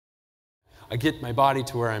I get my body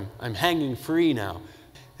to where I'm hanging free now.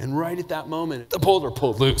 And right at that moment, the boulder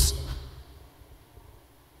pulled loose.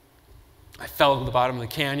 I fell to the bottom of the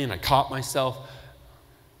canyon. I caught myself.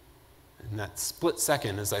 In that split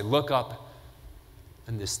second, as I look up,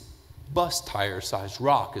 and this bus tire-sized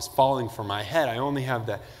rock is falling from my head, I only have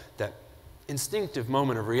that instinctive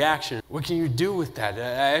moment of reaction. What can you do with that?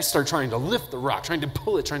 I start trying to lift the rock, trying to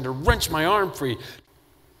pull it, trying to wrench my arm free.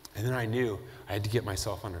 And then I knew I had to get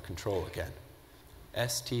myself under control again.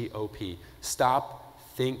 S-T-O-P. Stop,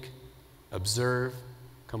 think, observe,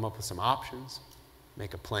 come up with some options,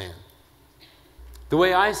 make a plan. The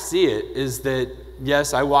way I see it is that,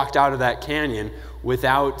 yes, I walked out of that canyon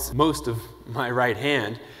without most of my right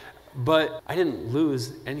hand, but I didn't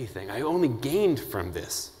lose anything. I only gained from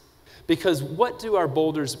this. Because what do our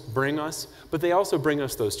boulders bring us? But they also bring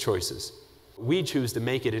us those choices. We choose to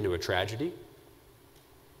make it into a tragedy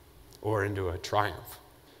or into a triumph.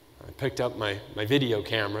 I picked up my video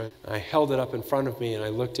camera, I held it up in front of me, and I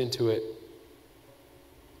looked into it.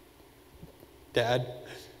 Dad,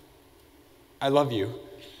 I love you.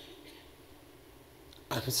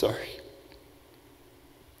 I'm sorry.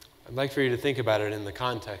 I'd like for you to think about it in the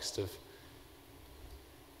context of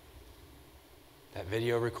that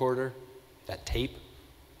video recorder, that tape.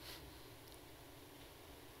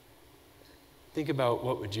 Think about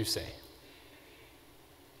what would you say?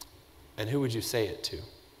 And who would you say it to?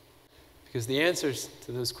 Because the answers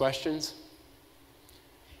to those questions,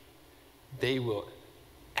 they will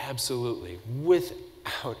absolutely,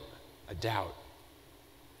 without a doubt,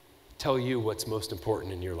 tell you what's most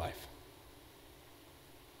important in your life.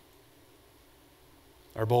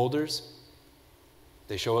 Our boulders,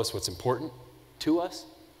 they show us what's important to us,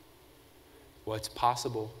 what's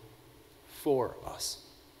possible for us.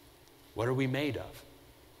 What are we made of?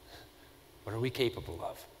 What are we capable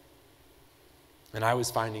of? And I was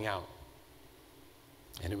finding out.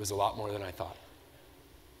 And it was a lot more than I thought.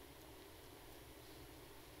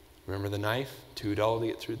 Remember the knife? Too dull to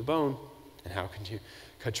get through the bone. And how can you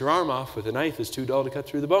cut your arm off with a knife that's too dull to cut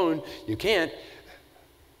through the bone? You can't.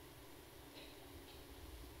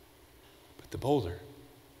 But the boulder,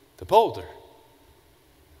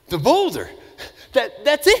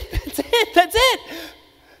 that's it.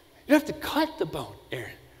 You don't have to cut the bone,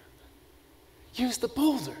 Aaron. Use the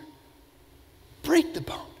boulder. Break the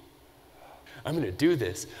bone. I'm going to do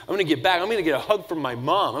this. I'm going to get back. I'm going to get a hug from my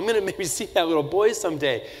mom. I'm going to maybe see that little boy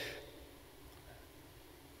someday.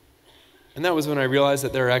 And that was when I realized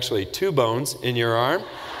that there are actually 2 bones in your arm.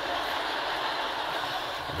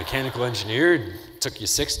 A mechanical engineer, it took you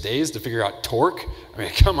 6 days to figure out torque. I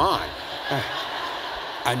mean, come on.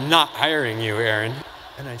 I'm not hiring you, Aaron.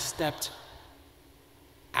 And I stepped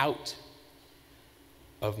out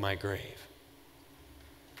of my grave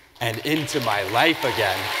and into my life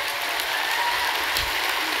again.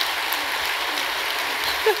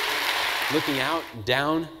 Looking out and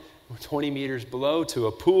down 20 meters below to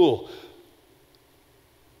a pool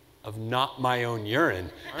of not my own urine.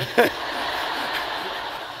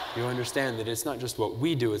 You understand that it's not just what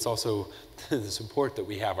we do, it's also the support that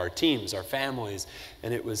we have, our teams, our families.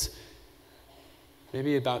 And it was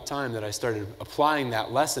maybe about time that I started applying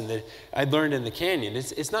that lesson that I'd learned in the canyon.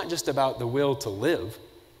 It's not just about the will to live.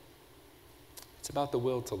 It's about the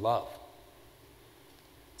will to love.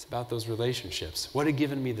 It's about those relationships. What had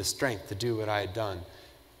given me the strength to do what I had done?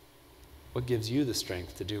 What gives you the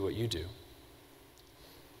strength to do what you do?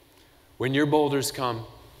 When your boulders come,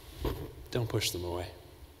 don't push them away.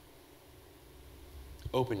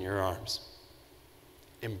 Open your arms.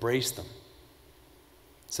 Embrace them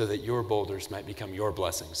so that your boulders might become your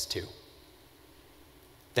blessings too.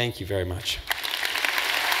 Thank you very much.